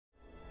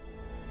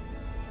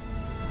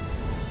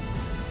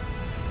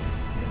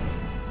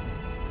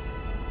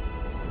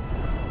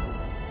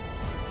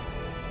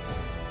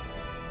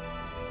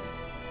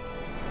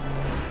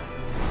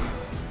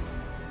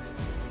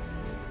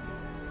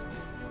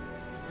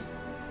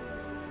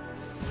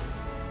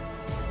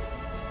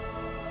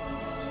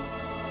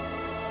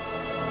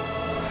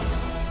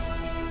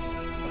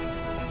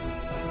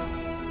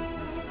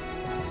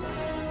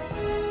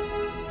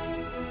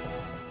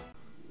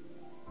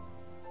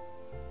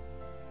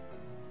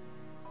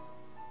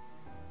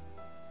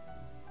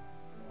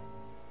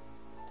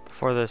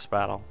for this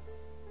battle.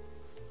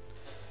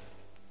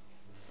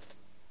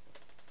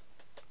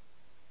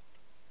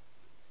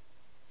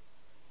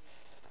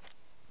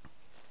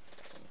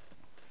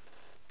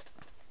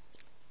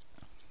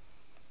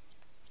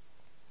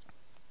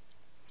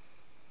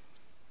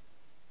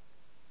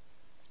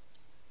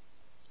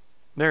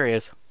 There he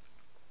is.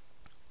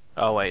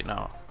 Oh wait, no.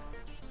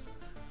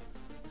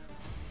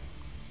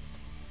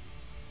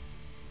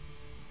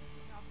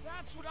 Now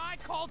that's what I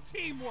call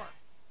teamwork.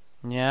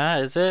 Yeah,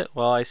 is it?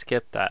 Well, I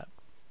skipped that.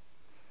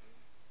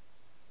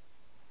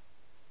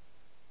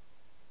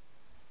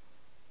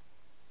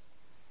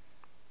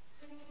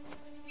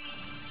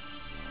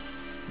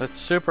 That's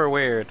super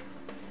weird.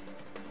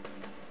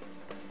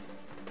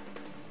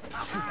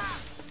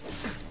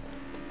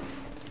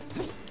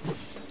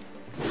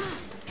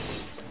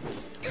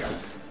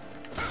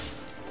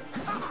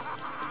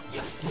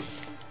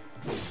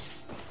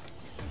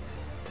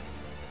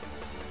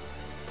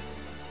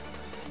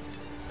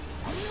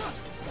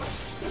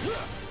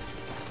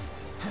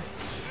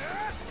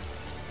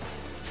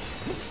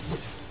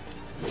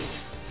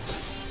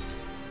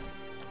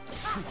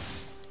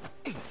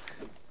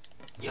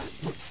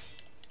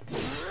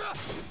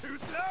 Too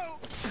slow.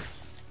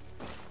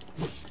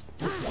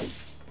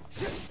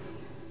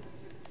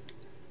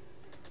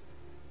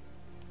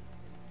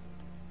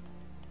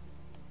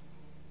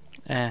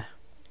 Eh.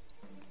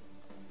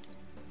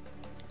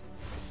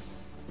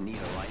 Need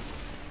a light?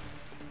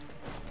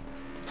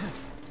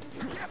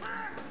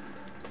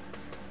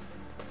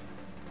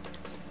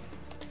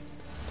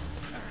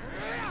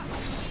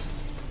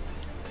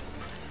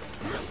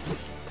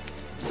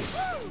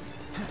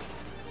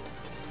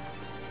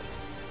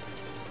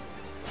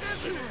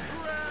 Isn't it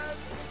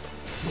grand?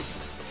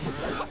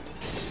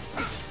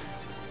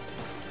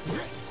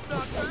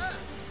 Not bad.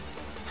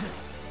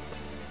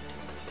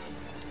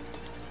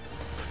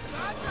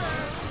 Not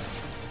bad.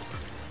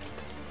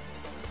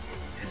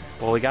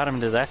 Well, we got him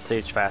to that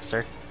stage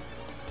faster.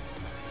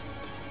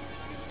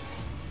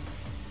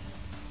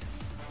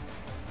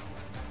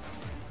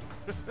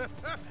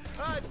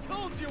 I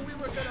told you we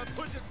were gonna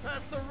push it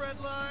past the red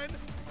line.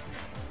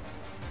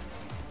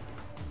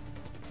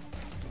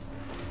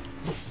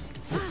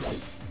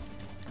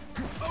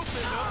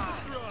 Open up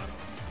the throttle.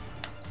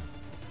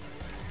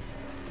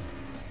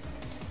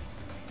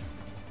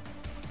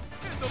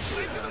 In the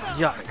blink of an eye.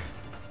 Yuck.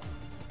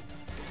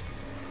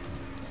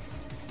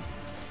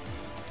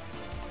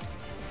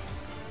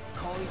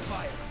 Calling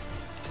fire.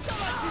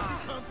 Shall I keep you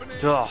company?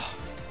 Ugh.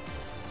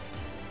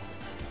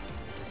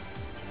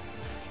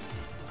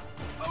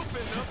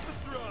 Open up the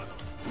throttle.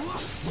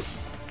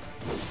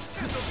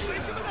 In the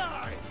blink of an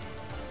eye.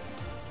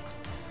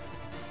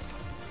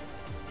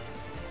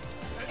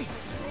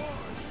 Engine roar.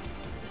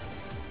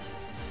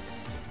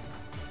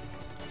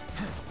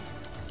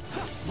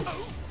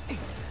 Oh.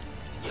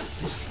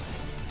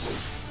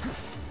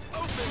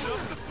 Open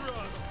up the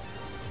throttle.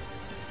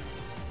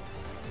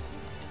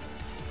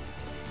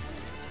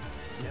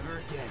 Never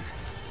again.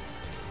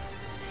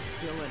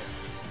 Still in it.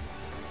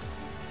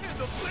 In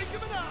the blink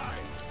of an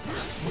eye.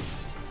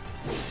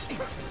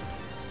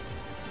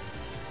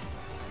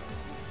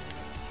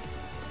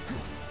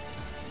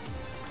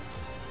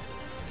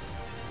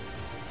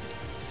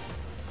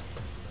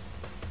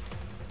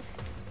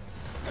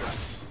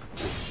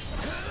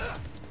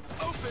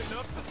 Open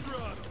up the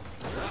throttle.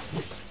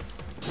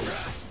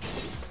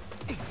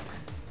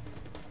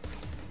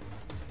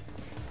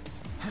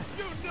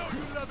 You know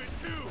you love it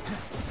too.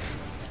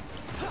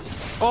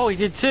 Oh, he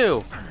did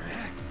two.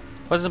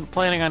 Wasn't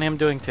planning on him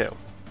doing two.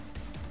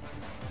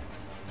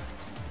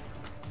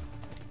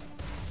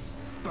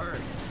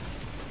 Burn.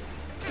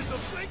 In the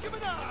blink of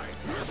an eye.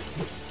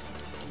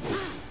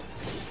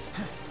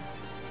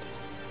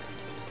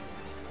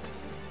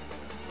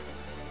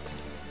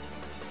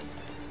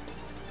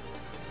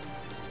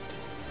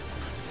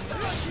 Shall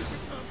I keep you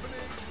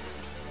company?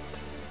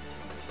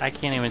 I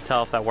can't even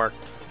tell if that worked.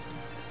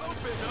 Open up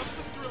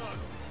the throttle.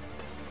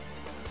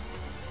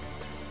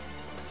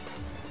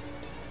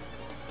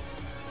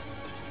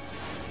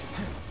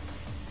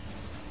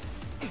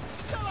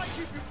 Shall I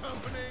keep you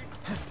company?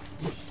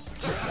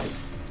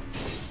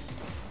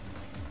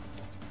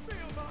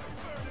 Feel my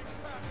burning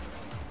passion.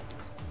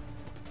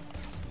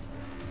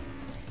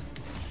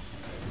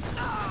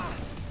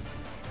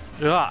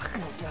 Ugh.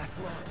 Won't last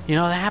long. You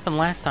know, that happened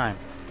last time.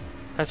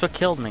 That's what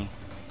killed me.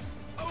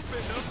 Open up the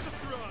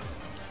throttle.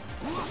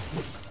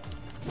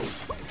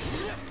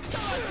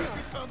 Shall I keep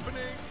you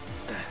company?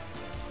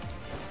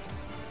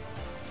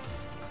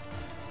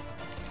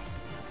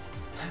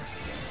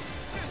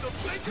 In the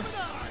blink of an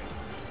eye.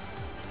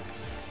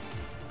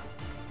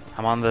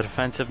 I'm on the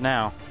defensive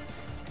now.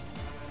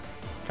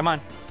 Come on.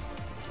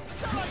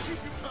 Shall I keep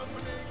you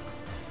company?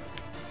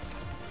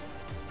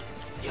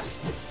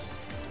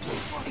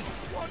 What a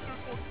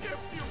wonderful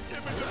gift you've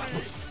given to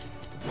me.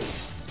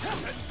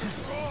 Engine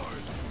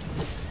roars.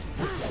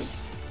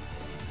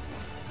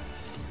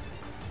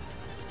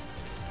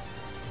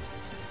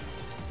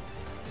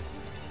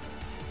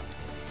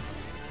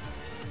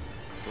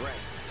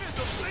 Right. In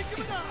the blink of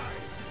an eye.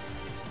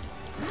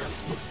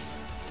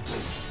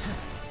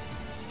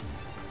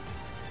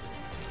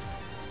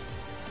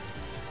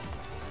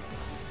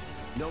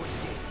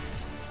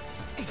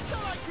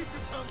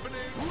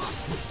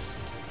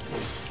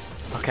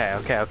 Okay,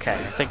 okay, okay. I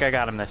think I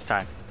got him this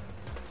time.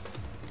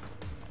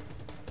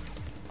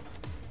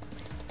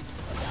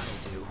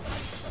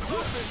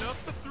 Open up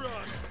the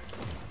thrust.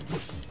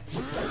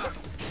 In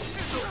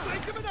the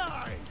blink of an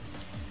eye.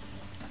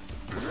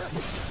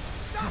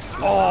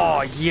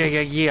 Oh, yeah,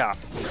 yeah, yeah.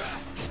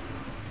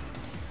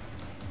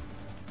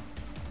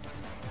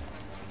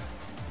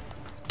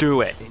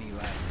 Do it. Any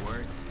last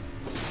words?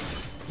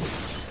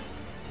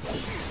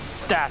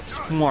 That's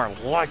more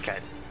like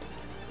it.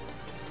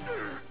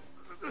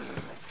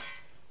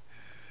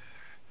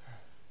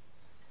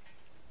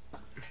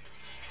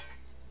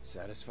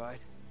 Satisfied?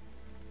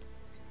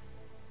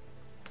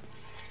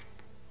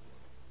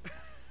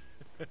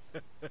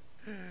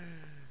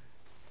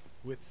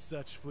 With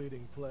such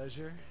fleeting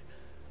pleasure?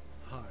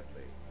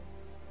 Hardly.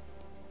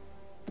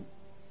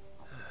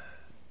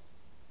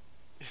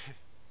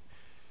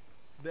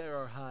 There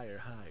are higher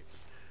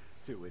heights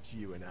to which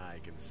you and I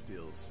can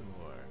still soar.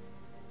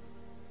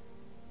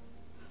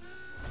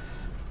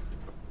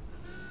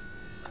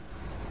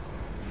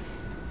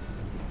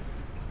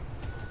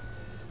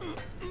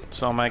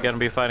 So am I gonna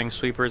be fighting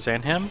sweepers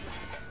and him?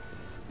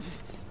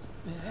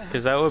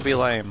 Because that would be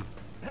lame.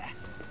 Okay,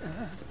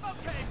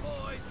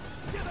 boys,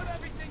 give them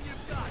everything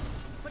you've got,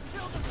 but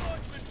kill the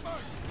swordsman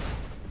first.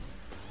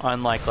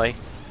 Unlikely.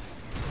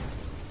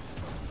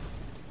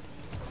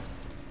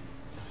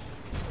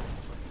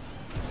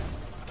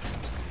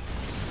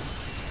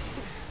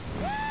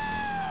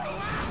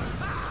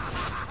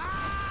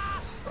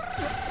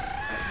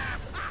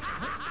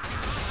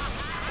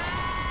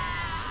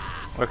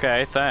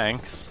 Okay,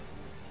 thanks.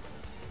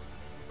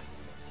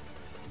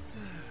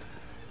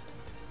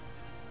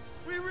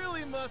 We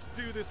really must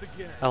do this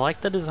again. I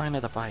like the design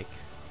of the bike.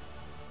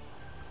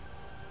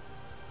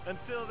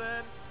 Until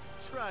then,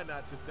 try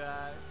not to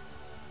die.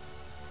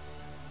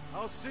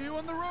 I'll see you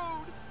on the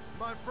road,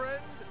 my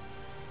friend.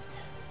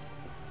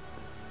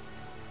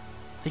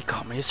 He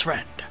called me his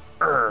friend.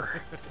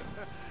 Urgh.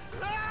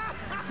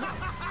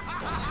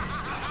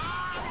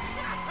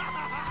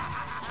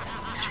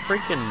 It's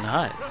freaking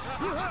nuts.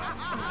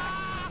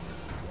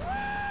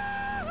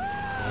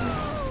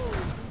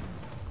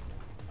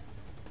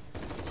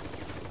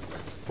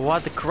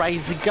 What the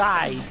crazy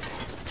guy?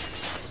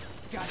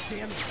 God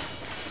damn it.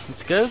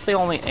 It's good if they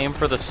only aim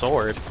for the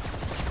sword.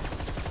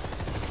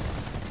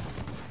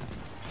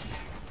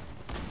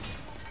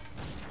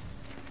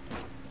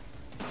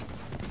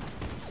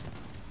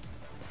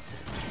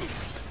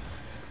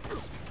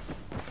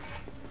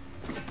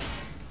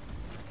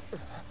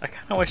 I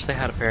kind of wish they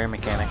had a parry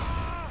mechanic.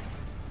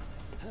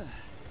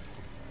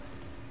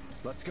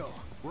 Let's go.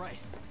 Right.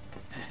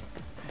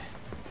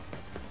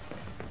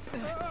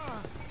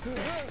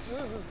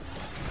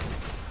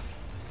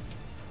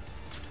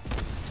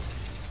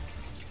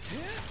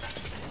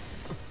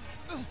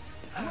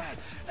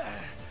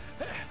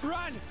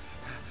 Run!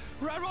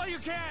 Run while you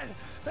can!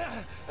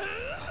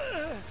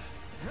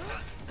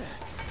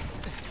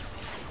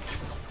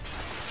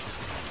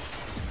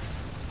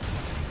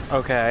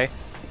 Okay.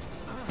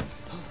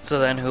 So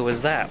then who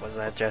was that? Was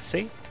that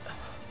Jesse?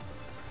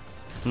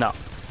 No.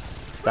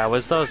 That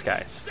was those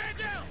guys. Stand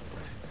down!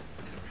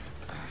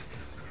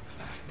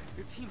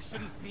 Your team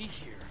shouldn't be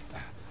here.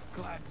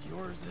 Glad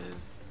yours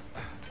is.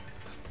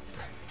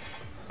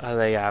 Are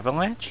they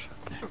Avalanche?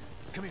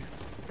 Come here.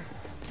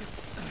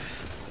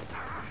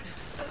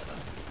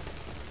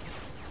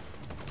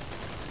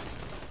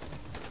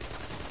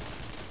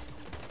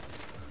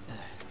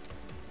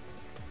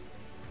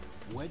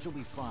 Wedge will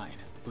be fine,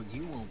 but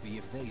you won't be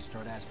if they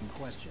start asking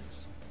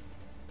questions.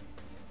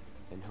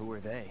 And who are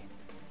they?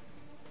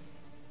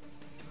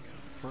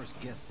 First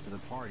guests to the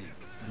party,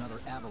 another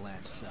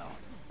Avalanche cell.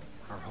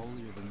 Our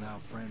holier-than-thou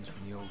friends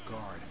from the old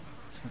guard.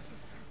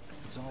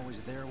 It's always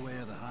their way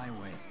or the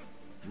highway.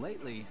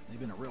 Lately, they've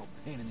been a real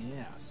pain in the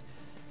ass.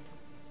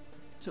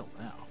 Till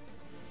now.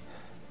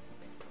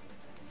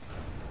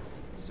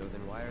 So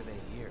then why are they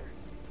here?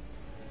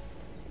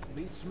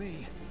 Beats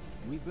me.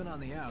 We've been on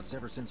the outs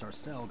ever since our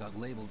cell got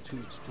labeled too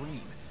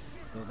extreme.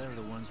 Though they're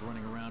the ones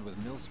running around with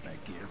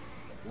mil-spec gear.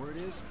 Word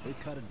is, they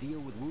cut a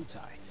deal with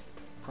Wutai.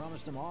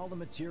 Promised them all the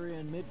materia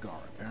in Midgar,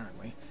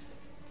 apparently.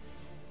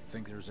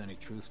 Think there's any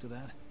truth to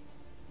that?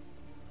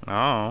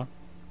 Oh.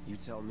 You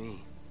tell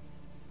me.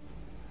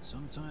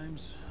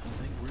 Sometimes, I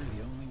think we're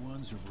the only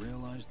ones who've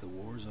realized the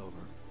war's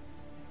over.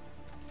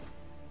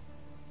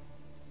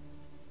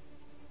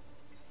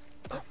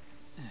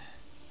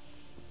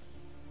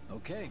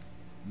 Okay,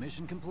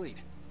 mission complete.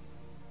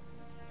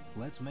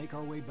 Let's make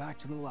our way back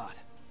to the lot.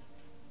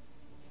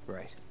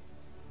 Right.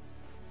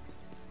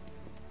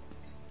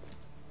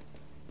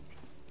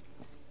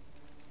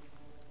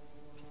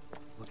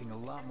 Looking a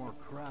lot more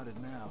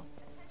crowded now.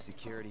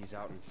 Security's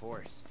out in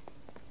force.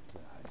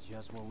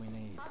 Just what we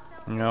need.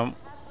 Nope.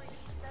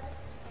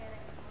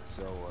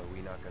 So are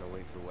we not gonna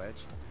wait for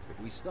Wedge? If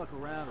we stuck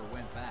around or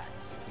went back,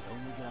 he'd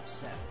only get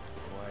upset.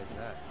 Why is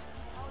that?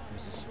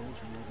 There's a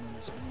soldier who wouldn't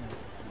understand.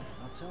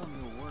 I'll tell him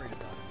you're worried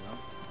about him,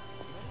 though.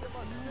 Many of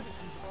our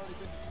citizens have already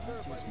been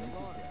disturbed by Just the make his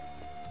alarm. day.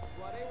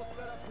 Squad A will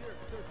set up here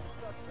to search the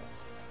suspect.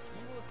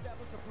 We will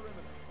establish a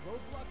perimeter.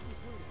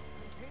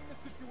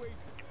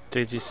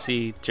 Did you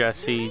see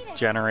Jesse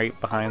generate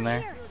behind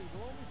there?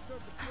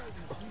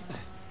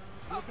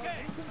 Okay,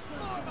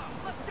 Norma,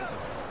 let's go.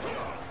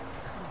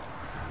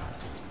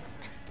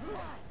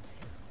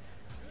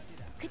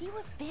 Could you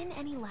have been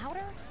any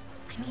louder?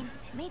 I mean,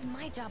 it made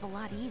my job a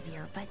lot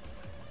easier, but...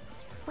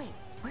 Wait,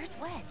 where's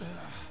Wedge?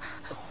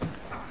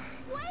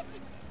 Wedge!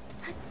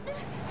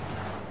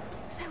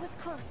 That was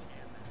close.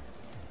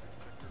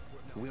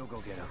 We'll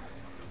go get him.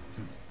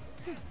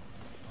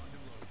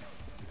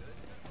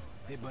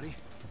 Hey, buddy.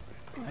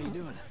 How you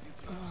doing?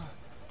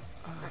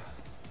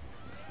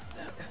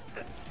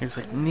 He's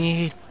like,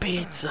 need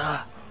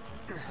pizza.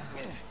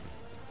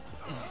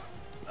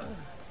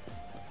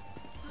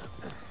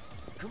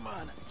 Come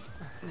on.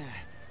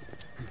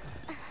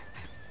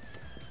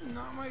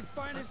 Not my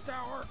finest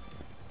hour.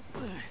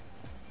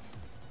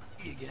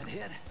 You get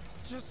hit?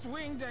 Just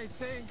swinged, I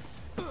think.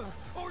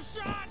 Oh,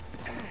 shot!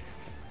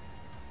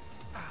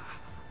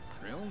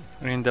 Really?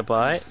 In the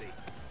butt?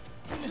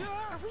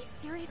 Are we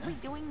seriously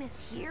doing this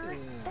here?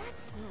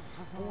 That's...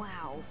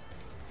 Wow.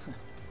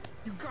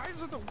 You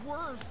guys are the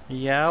worst.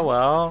 Yeah,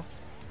 well.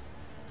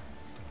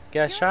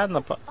 Got Your shot in the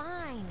ass is butt.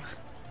 fine.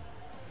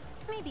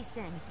 Maybe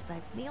singed,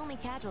 but the only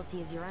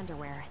casualty is your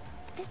underwear.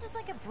 This is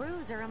like a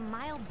bruise or a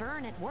mild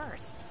burn at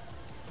worst.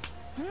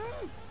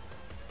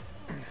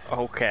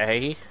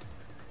 Okay.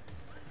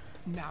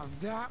 Now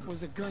that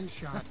was a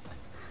gunshot.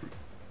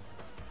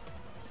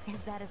 Is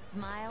that a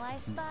smile I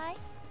spy?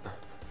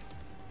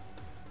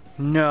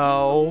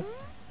 No.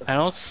 I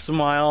don't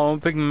smile. I'm a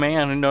big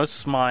man who knows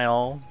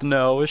smile.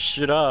 No,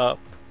 shut up.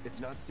 It's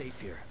not safe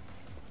here.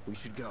 We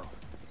should go.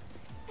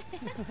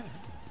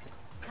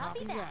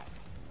 Copy that.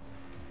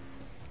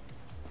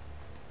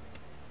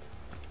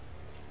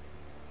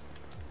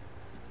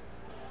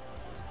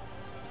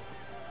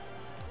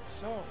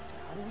 So,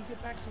 how do we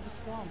get back to the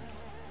slums?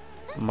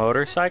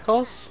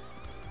 Motorcycles?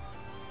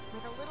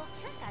 With a little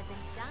trick I've been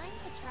dying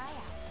to try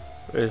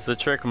out. Is the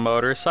trick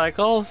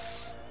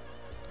motorcycles?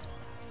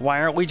 Why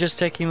aren't we just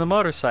taking the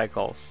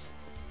motorcycles?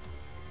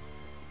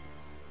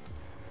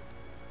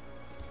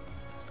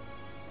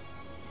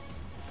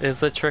 Is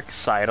the trick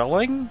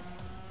sidling?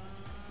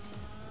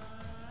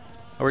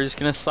 Are we just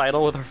gonna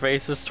sidle with our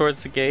faces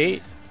towards the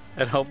gate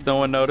and hope no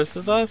one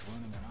notices us?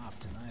 Running an off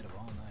tonight of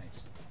all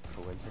nights.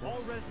 All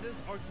Coincidence?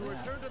 residents are to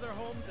return to their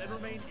homes and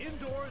remain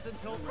indoors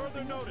until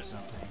further notice.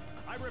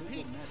 I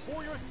repeat,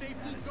 for your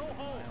safety, go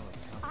home.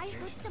 I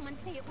heard someone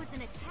say it was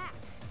an attack.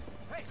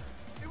 Hey,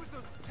 it was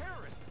those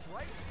terrorists,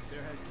 right?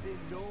 There has been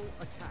no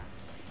attack.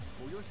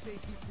 For your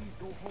safety, please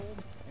go home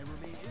and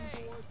remain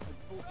indoors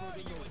until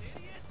further notice.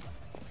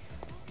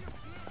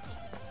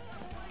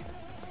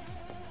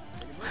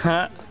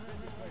 Huh?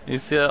 You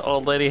see that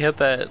old lady hit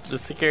the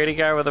security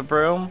guy with a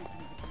broom?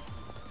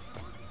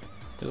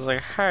 He's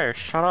like, hey,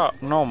 shut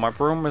up. No, my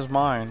broom is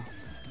mine.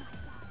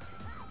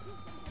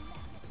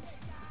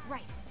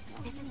 Right,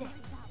 this is it.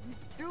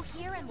 Through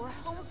here and we're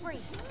home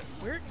free.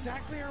 Where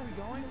exactly are we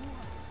going?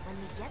 When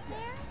we get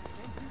there,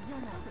 you'll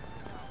know.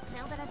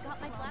 Now that I've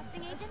got my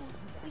blasting agent,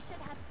 we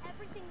should have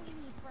everything we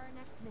need for our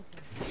next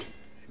mission.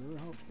 Sure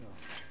hope so.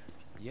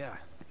 Yeah,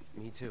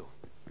 me too.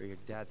 For your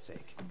dad's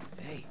sake.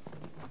 Hey,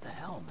 what the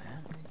hell,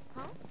 man?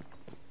 Huh?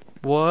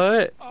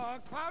 What?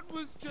 Cloud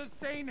was just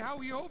saying how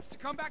he hopes to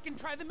come back and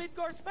try the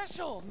Midgard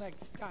special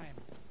next time.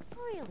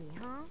 Really,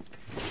 huh?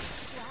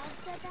 Cloud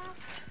said that?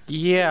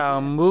 Yeah,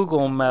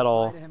 Moogle By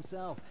medal. to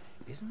himself.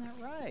 Isn't that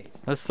right?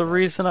 That's the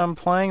reason I'm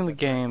playing the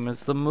game,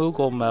 is the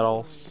Moogle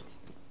medals.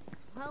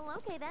 Well,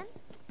 okay then.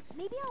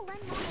 Maybe I'll lend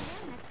one of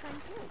them next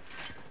time too.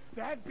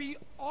 That'd be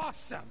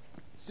awesome.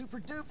 Super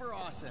duper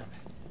awesome.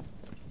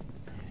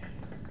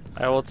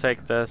 I will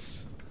take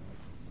this.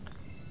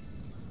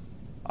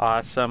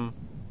 Awesome.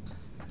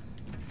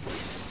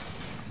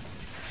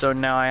 So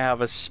now I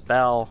have a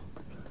spell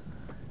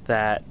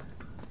that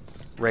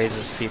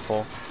raises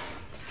people.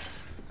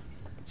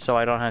 So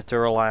I don't have to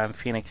rely on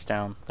Phoenix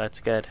Down. That's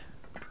good.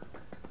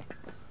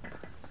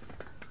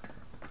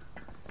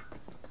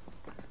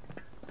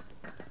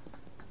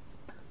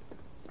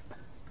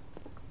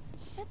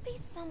 Should be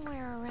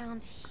somewhere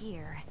around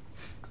here.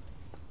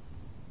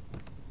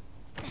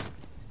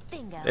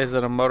 Bingo. Is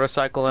it a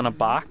motorcycle in a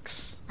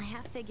box? I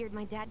have figured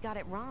my dad got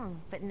it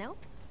wrong, but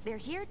nope. They're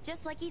here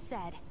just like he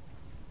said.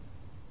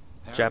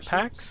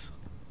 Jetpacks?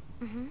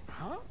 Mm-hmm.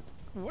 Huh?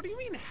 What do you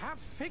mean half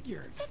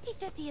figured?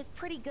 50-50 is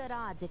pretty good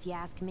odds if you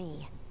ask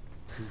me.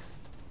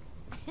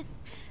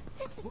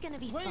 This is gonna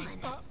be Wait, fun.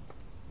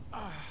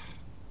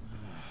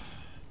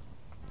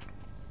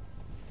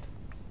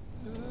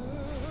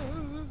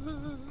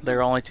 There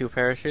are only 2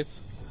 parachutes?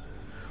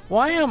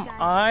 Why am Thanks,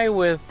 guys. I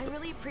with... I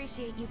really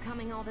appreciate you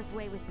coming all this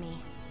way with me.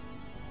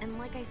 And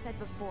like I said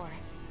before,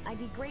 I'd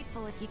be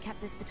grateful if you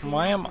kept this between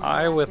Why us am until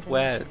I after with the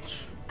Wedge?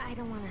 mission. I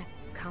don't want to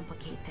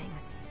complicate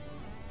things.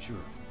 Sure.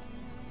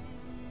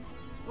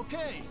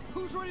 Okay,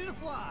 who's ready to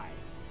fly?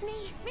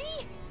 Me?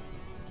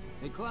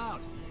 Hey,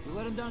 Cloud, you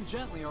let him down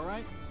gently, all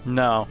right?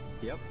 No.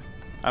 Yep.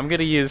 I'm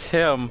gonna use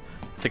him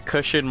to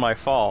cushion my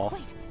fall.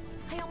 Wait,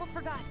 I almost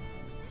forgot.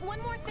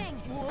 one more thing.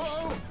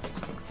 Whoa!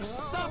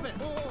 Stop it!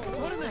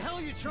 What in the hell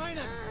are you trying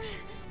to...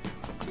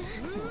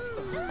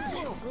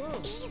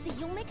 Easy,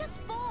 you'll make us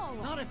fall.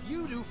 Not if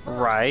you do first.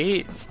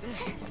 Right? It's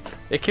this.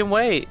 It can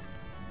wait.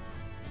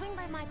 Swing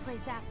by my place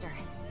after,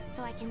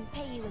 so I can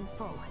pay you in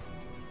full.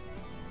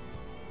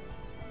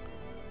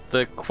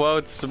 The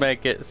quotes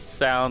make it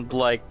sound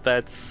like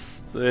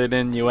that's an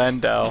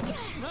innuendo.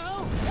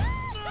 No!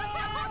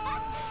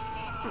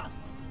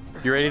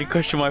 You ready to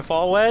cushion my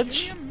fall Give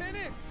wedge? me a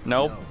minute.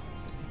 Nope.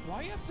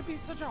 Why you have to be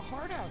such a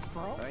hard ass,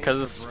 bro?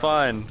 Because it's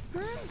fun.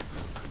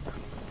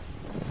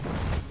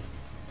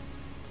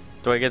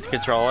 Do I get to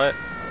control it?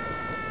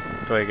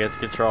 Do I get to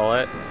control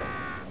it?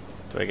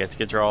 Do I get to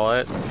control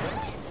it?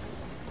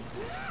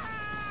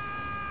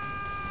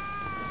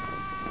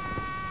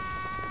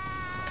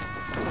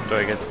 Do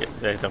I get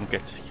to I don't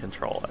get to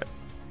control it.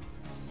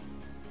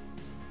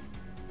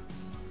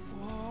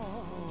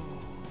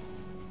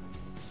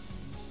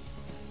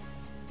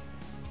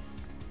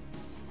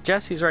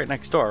 Jesse's right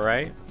next door,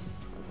 right?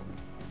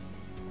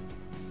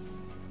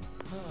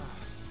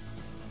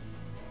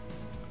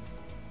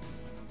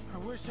 I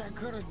wish I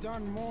could have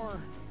done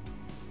more.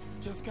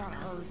 Just got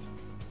hurt.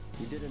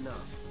 You did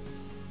enough.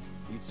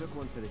 You took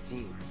one for the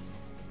team.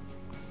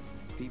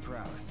 Be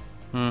proud.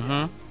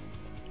 Mm-hmm.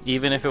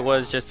 Even if it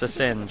was just a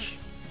singe.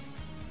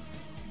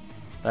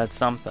 That's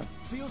something.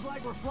 Feels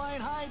like we're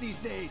flying high these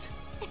days.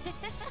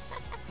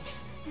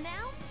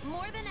 Now,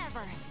 more than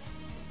ever.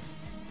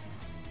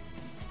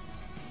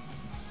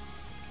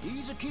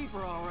 He's a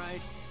keeper, all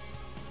right.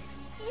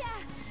 Yeah!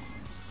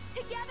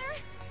 Together,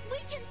 we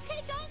can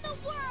take on the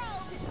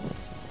world!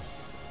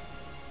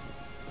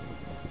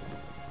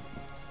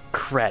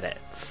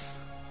 Credits.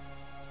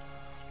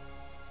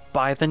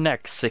 Buy the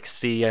next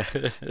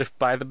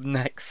buy the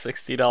next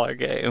 $60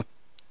 game.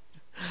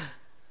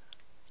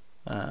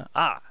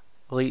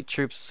 Elite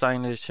troops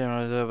assigned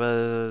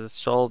to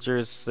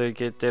soldiers, they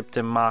get dipped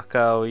in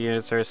Mako.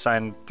 Units are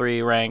assigned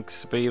 3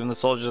 ranks, but even the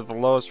soldiers of the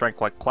lowest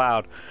rank, like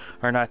Cloud,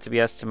 are not to be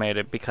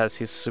estimated because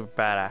he's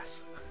super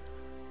badass.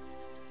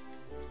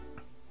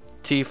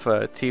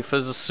 Tifa.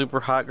 Tifa's a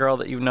super hot girl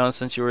that you've known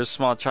since you were a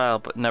small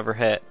child, but never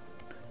hit.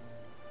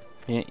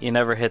 You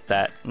never hit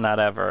that, not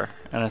ever.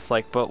 And it's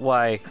like, but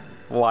why?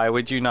 Why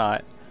would you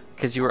not?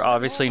 Because you were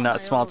obviously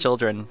not small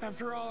children.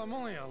 After all, I'm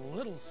only a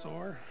little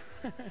sore.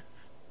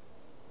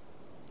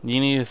 You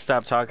need to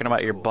stop talking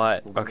about your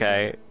butt,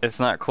 okay?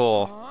 It's not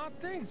cool. Aw,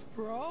 thanks,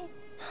 bro.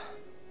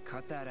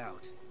 Cut that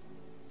out.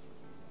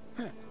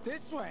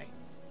 This way.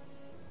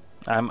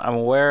 I'm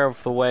aware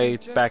of the way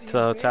Jesse back to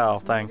the and hotel,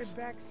 Biggs made thanks. it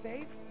back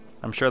safe?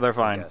 I'm sure they're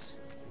fine. Yes.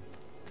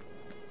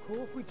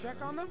 Cool if we check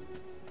on them?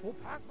 We'll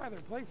pass by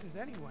their places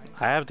anyway.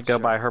 I have to go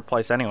by her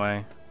place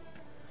anyway.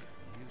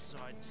 You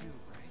side too,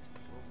 right?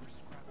 Over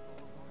Scrap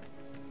Boulevard.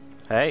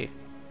 Hey,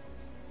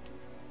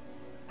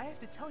 I have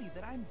to tell you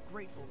that I'm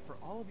grateful for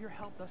all of your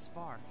help thus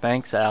far.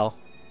 thanks, Al.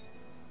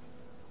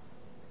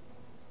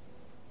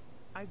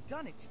 I've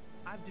done it.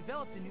 I've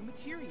developed a new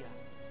materia.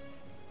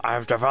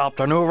 I've developed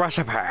a new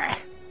recipe.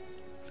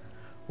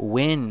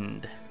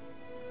 Wind.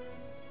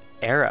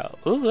 Arrow.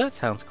 Ooh, that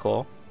sounds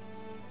cool.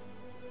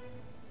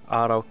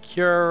 Auto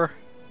cure.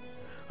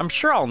 I'm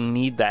sure I'll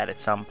need that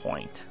at some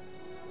point.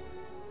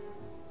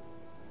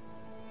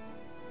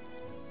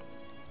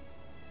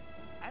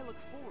 I look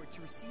forward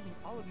to receiving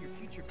all of your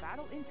future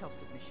battle intel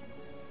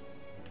submissions.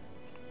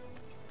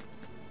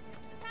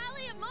 The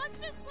tally of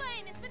monster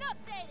slain has been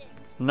updated.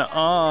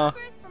 Nuh-uh.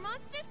 Numbers for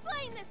monster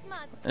slain this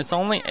month. It's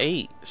only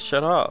 8.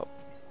 Shut up.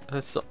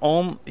 That's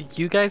the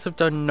you guys have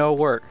done no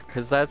work,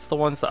 because that's the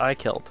ones that I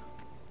killed.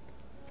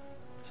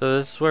 So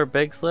this is where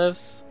Biggs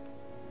lives?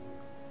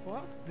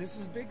 Well, this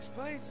is Big's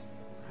place.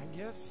 I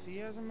guess he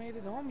hasn't made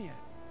it home yet.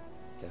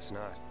 Guess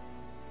not.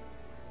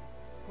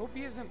 Hope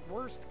he isn't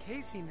worst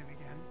casing it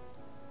again.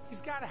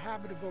 He's got a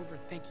habit of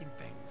overthinking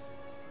things,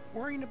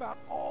 worrying about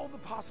all the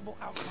possible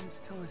outcomes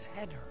till his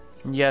head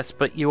hurts. Yes,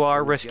 but you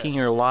are risking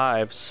your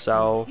lives,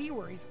 so... When he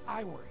worries,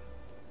 I worry.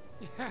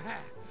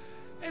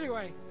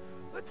 Anyway,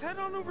 let's head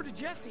on over to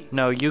Jesse's.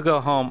 No, you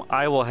go home.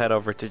 I will head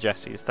over to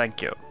Jesse's.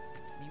 Thank you.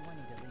 Me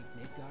wanting to leave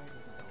Midgard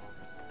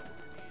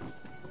with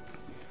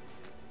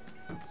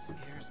the office.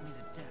 Scares me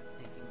to death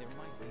thinking there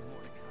might be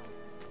more to come.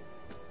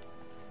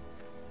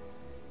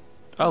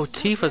 Oh, This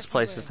is where Tifa's Jesse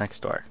place is lives. next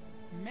door.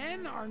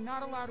 Men are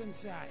not allowed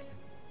inside.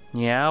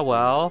 Yeah,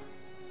 well...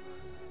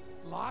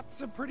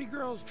 Lots of pretty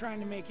girls trying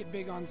to make it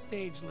big on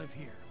stage live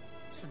here.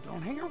 So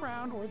don't hang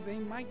around or they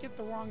might get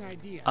the wrong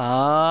idea.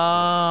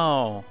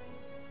 Oh...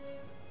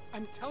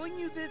 I'm telling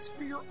you this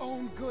for your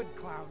own good,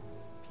 Cloud.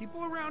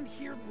 People around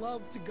here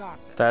love to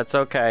gossip. That's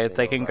okay. They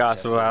They know can about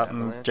gossip Jesse about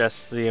Avalanche?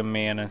 Jesse and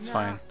me, and it's Nah,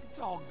 fine. it's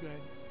all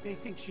good. They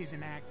think she's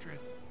an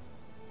actress.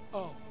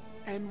 Oh,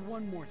 and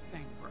one more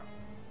thing, bro.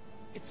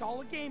 It's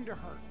all a game to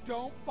her.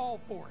 Don't fall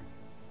for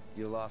it.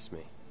 You lost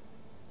me.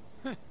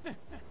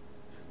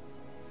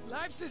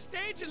 Life's a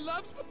stage and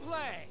love's the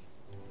play.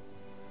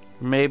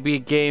 Maybe a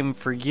game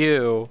for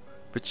you,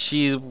 but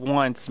she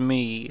wants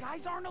me.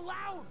 Guys aren't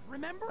allowed,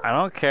 remember? I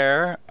don't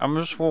care. I'm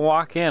just gonna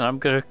walk in. I'm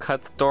gonna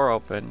cut the door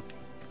open.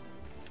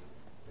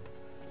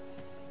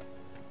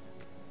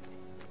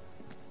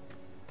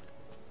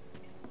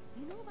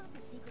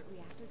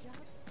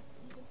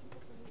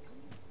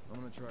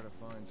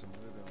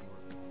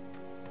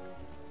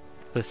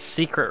 The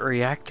secret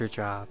reactor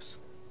jobs.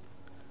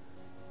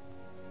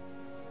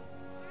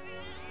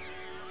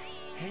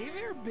 Hey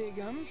there,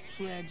 Bigums,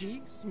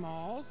 Reggie,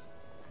 Smalls.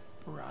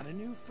 Brought a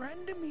new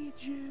friend to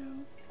meet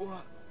you.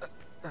 What?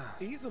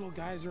 These little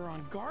guys are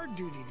on guard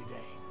duty today.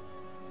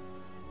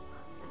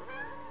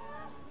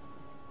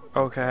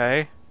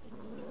 Okay.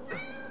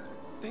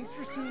 Thanks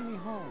for seeing me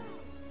home.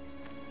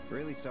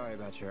 Really sorry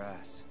about your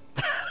ass.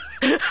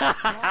 It's all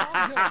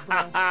good, bro.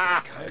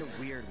 It's kind of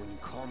weird when you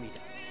call me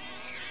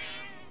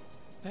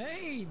that.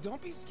 Hey,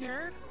 don't be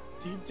scared.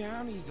 Deep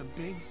down, he's a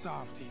big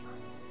softie.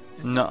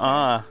 It's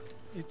Nuh-uh. okay.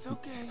 It's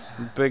okay.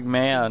 Big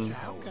man. Good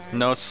job, guys.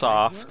 No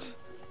soft.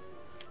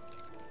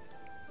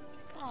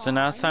 So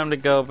now it's time to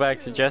go back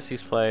to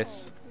Jesse's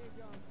place.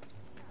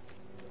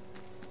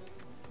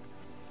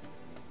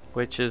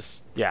 Which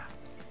is, yeah.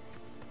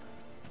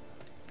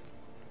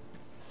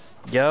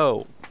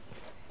 Yo.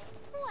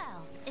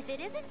 Well, if it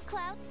isn't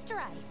Cloud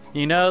Strife.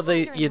 You know, I was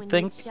wondering you'd when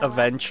think you'd show up.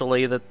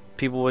 eventually that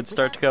people would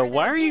start to go, Without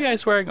why further are you ado,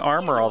 guys wearing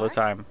armor all the Eeyore.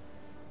 time?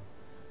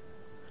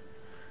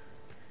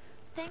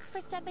 Thanks for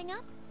stepping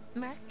up,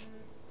 Merc.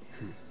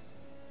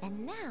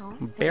 And now,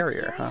 for the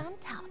Barrier, cherry huh? on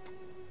top.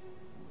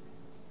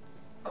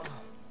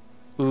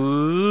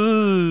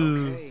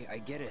 Ooh. Okay, I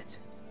get it.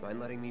 Mind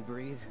letting me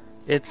breathe?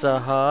 It's a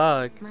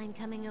hug. Mind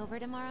coming over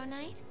tomorrow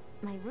night?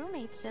 My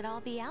roommates should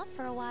all be out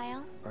for a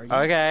while. Are you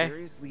Okay.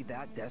 seriously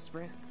that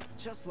desperate?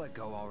 Just let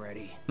go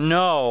already.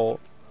 No.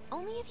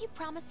 Only if you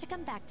promise to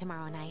come back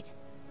tomorrow night.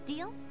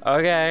 Deal?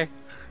 Okay.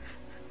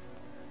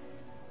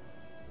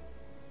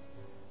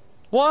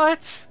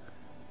 What?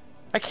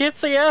 I can't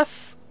say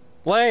yes.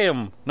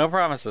 Lame. No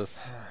promises.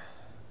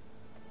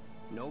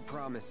 No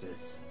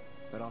promises,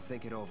 but I'll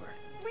think it over.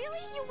 Really?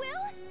 You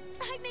will?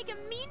 I'd make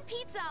a mean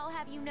pizza, I'll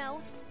have you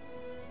know.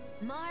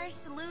 Marsh,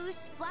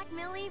 Loosh, Black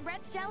Millie, Red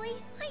Jelly.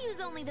 I use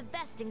only the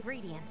best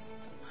ingredients.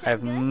 I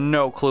have Sound good?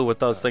 no clue what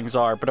those things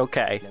are, but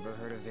okay. Never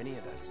heard of any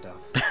of that stuff.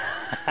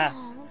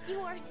 Oh, you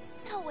are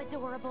so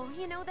adorable,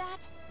 you know that?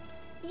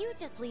 You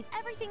just leave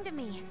everything to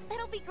me.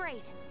 It'll be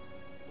great.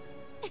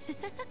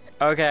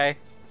 Okay.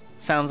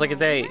 Sounds like a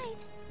date.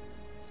 Right.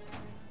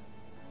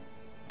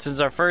 Since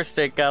our first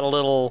date got a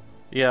little,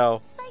 you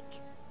know, Psych.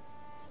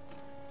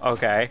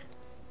 okay.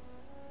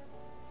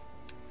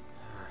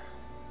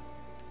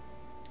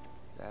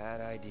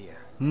 Bad idea.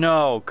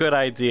 No, good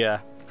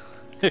idea.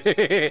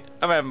 I'm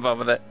having fun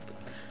with it.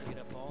 Stayed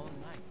up all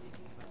night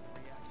thinking about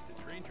the reaction.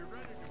 The trains are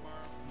ready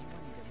tomorrow.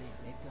 Anyone need to leave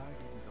Midgard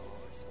didn't go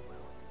over so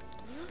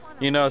well.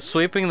 You know,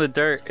 sweeping the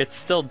dirt, it's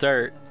still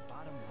dirt. On the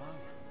bottom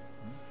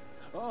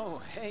rung.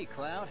 Oh, hey,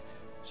 Cloud.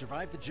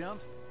 Survived the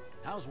jump?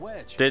 How's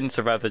Wedge? Didn't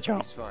survive the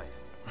jump. He's fine.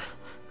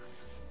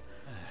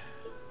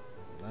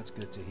 That's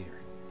good to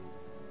hear.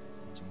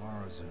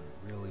 Tomorrow's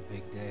a really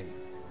big day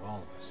for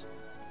all of us.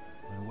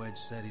 When Wedge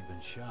said he'd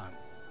been shot,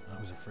 I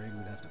was afraid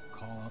we'd have to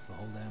call off the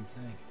whole damn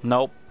thing.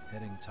 Nope.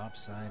 Heading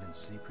topside in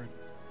secret?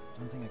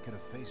 Don't think I could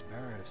have faced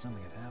Barrett if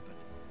something had happened.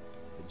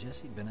 But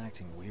Jessie'd been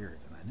acting weird,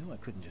 and I knew I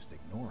couldn't just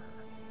ignore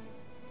her.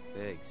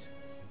 Biggs.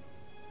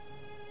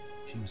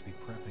 She must be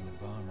prepping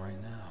a bomb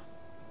right now.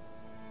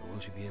 But will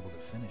she be able to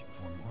finish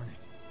before morning?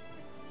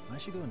 I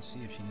should go and see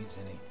if she needs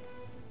any...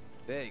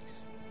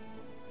 Biggs.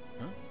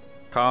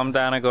 Calm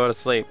down and go to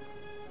sleep.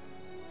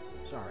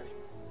 Sorry.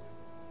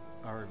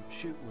 Our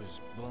chute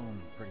was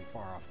blown pretty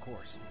far off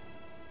course.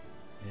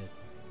 It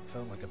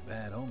felt like a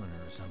bad omen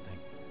or something.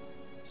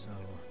 So,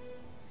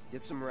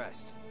 Get some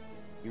rest.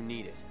 You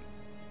need it.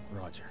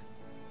 Roger.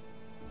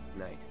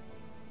 Night.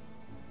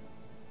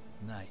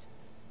 Night.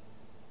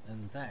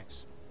 And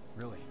thanks,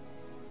 really.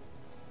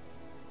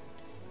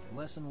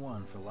 Lesson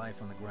 1 for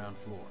life on the ground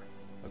floor.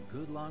 A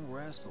good long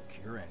rest will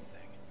cure anything.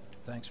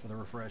 Thanks for the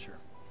refresher.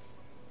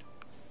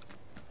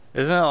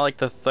 Isn't it like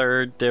the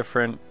third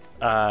different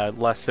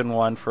lesson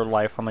 1 for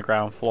life on the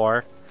ground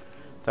floor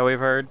that we've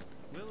heard?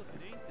 Well,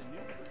 if it ain't the new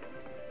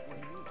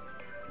what do you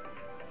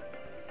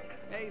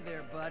need? Hey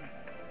there, bud.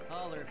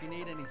 Holler if you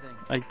need anything.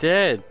 I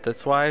did.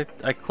 That's why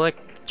I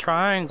clicked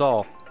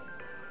triangle.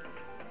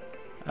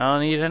 I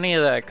don't need any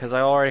of that because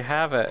I already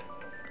have it.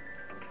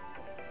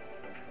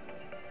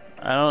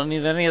 I don't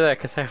need any of that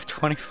because I have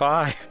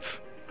 25.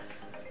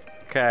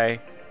 Okay.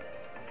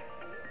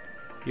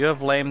 You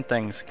have lame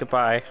things.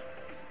 Goodbye.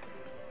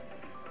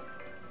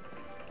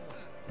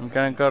 I'm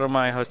gonna go to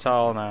my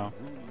hotel now.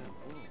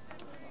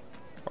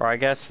 Or I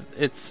guess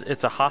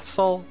it's a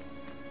hostel,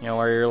 you know,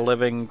 where you're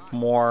living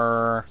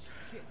more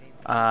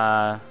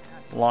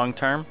long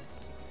term.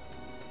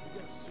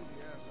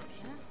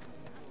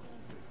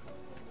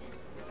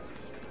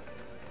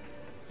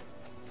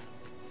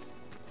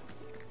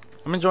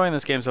 I'm enjoying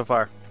this game so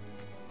far.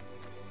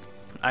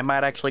 I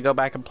might actually go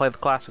back and play the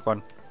classic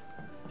one.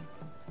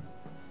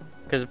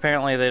 Because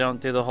apparently they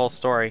don't do the whole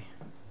story.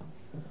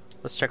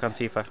 Let's check on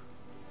Tifa.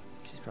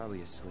 She's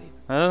probably asleep.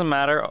 It doesn't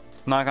matter.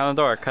 Knock on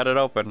the door. Cut it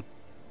open.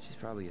 She's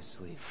probably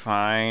asleep.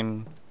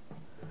 Fine.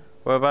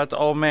 What about the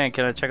old man?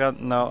 Can I check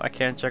on... No, I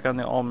can't check on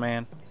the old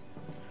man.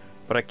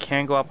 But I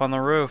can go up on the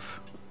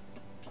roof.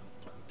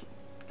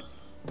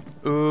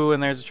 Ooh,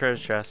 and there's a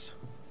treasure chest.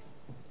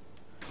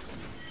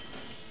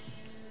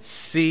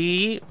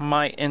 See,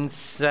 my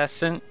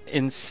incessant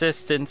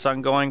insistence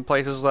on going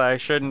places that I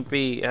shouldn't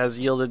be has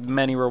yielded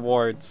many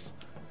rewards.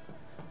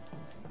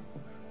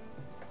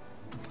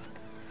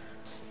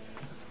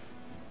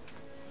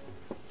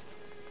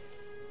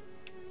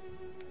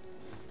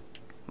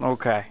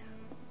 Okay.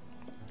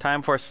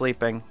 Time for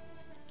sleeping.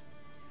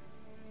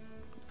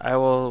 I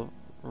will...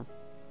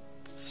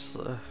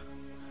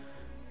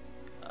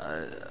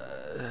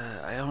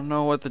 I don't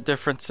know what the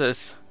difference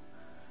is.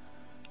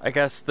 I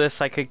guess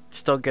this I could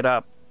still get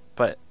up,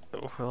 but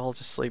we'll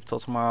just sleep till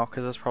tomorrow,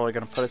 because it's probably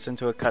going to put us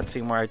into a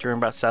cutscene where I dream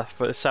about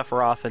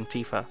Sephiroth and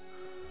Tifa.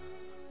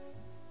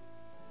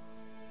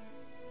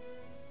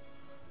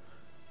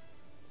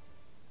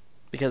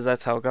 Because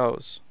that's how it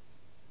goes.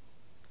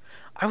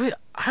 I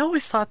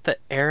always thought that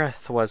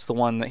Aerith was the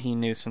one that he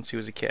knew since he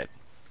was a kid.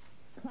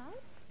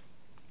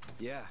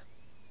 Yeah.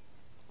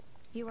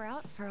 You were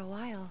out for a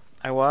while.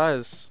 I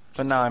was,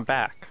 but now I'm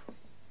back.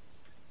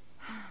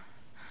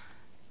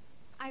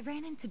 I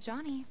ran into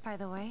Johnny, by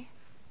the way.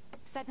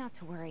 Said not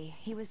to worry.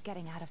 He was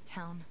getting out of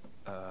town.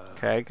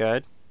 Okay,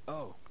 good.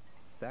 Oh,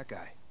 that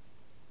guy.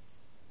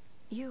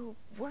 You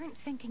weren't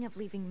thinking of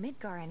leaving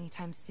Midgar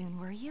anytime soon,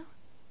 were you?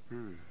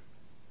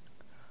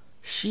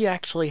 She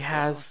actually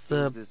has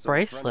the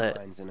bracelet.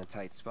 Mine's in a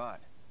tight spot.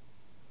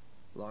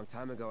 Long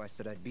time ago, I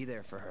said I'd be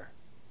there for her.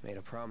 Made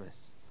a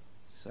promise.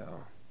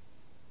 So...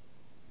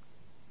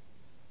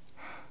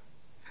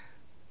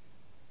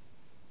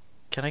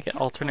 Can I get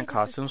alternate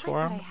costumes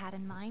for him? What I had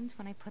in mind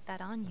when I put that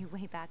on you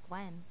way back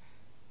when.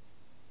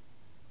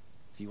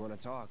 If you want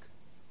to talk,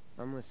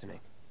 I'm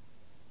listening.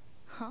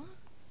 Huh?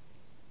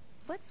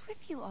 What's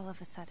with you all of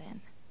a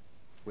sudden?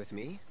 With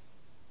me?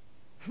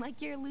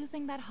 Like you're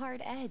losing that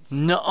hard edge.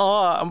 No,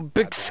 I'm a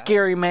big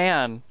scary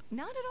man.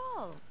 Not at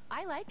all.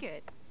 I like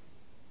it.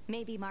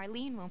 Maybe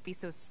Marlene won't be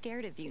so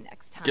scared of you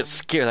next time. Get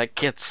scared, that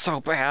gets so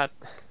bad.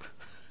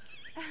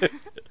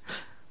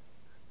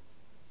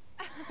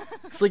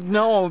 It's like,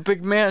 no, I'm a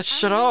big man,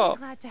 shut I'm really up.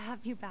 glad to have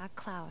you back,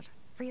 Cloud.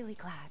 Really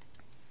glad.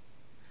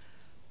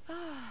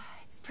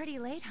 It's pretty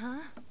late, huh?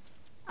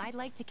 I'd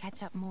like to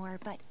catch up more,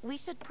 but we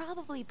should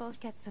probably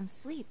both get some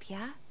sleep,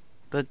 yeah?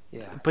 But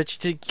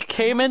you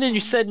came in and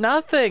you said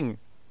nothing.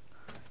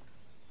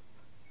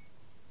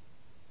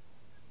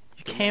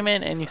 You came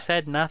in and you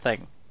said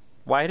nothing.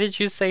 Why did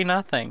you say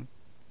nothing?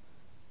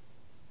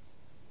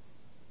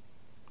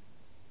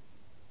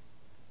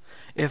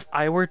 If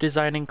I were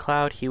designing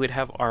Cloud, he would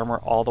have armor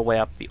all the way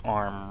up the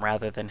arm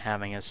rather than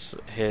having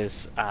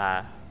his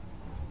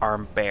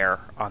arm bare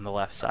on the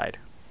left side.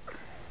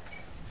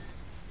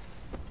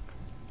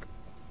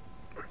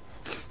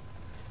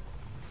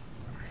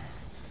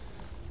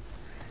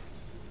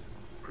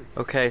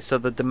 Okay, so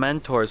the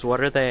Dementors,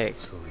 what are they?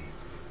 Sleep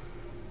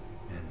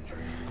and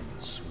dream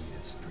the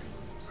sweetest dreams.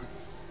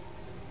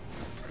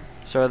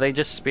 So are they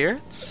just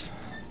spirits?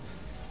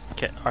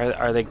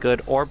 Are they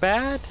good or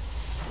bad?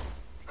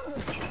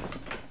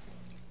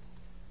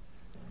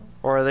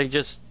 Or are they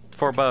just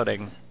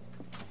foreboding?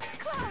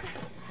 Cloud!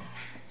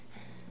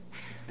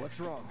 What's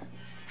wrong?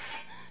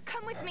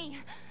 Come with me!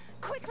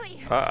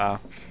 Quickly! Uh-oh.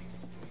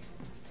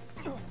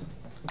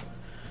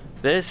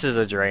 This is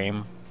a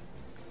dream.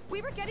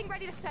 We were getting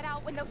ready to set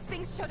out when those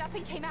things showed up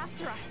and came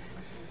after us.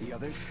 The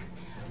others?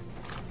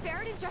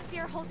 Barrett and Jesse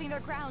are holding their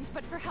ground,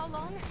 but for how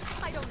long?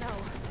 I don't know.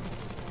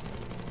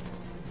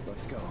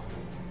 Let's go.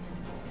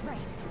 Right.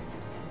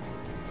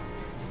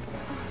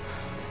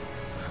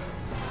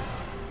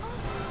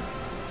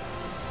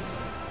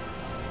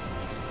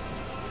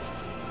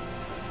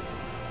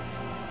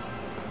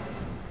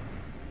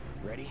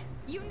 Ready?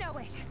 You know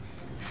it.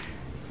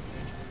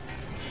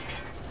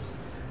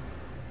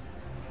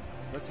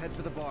 Let's head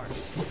for the bar.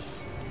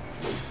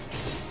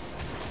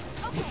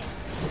 Okay.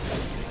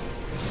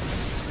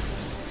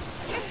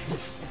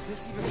 Is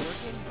this even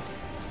working?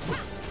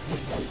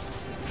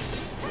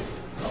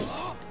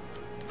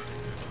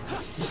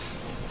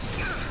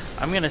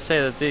 I'm gonna say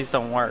that these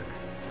don't work.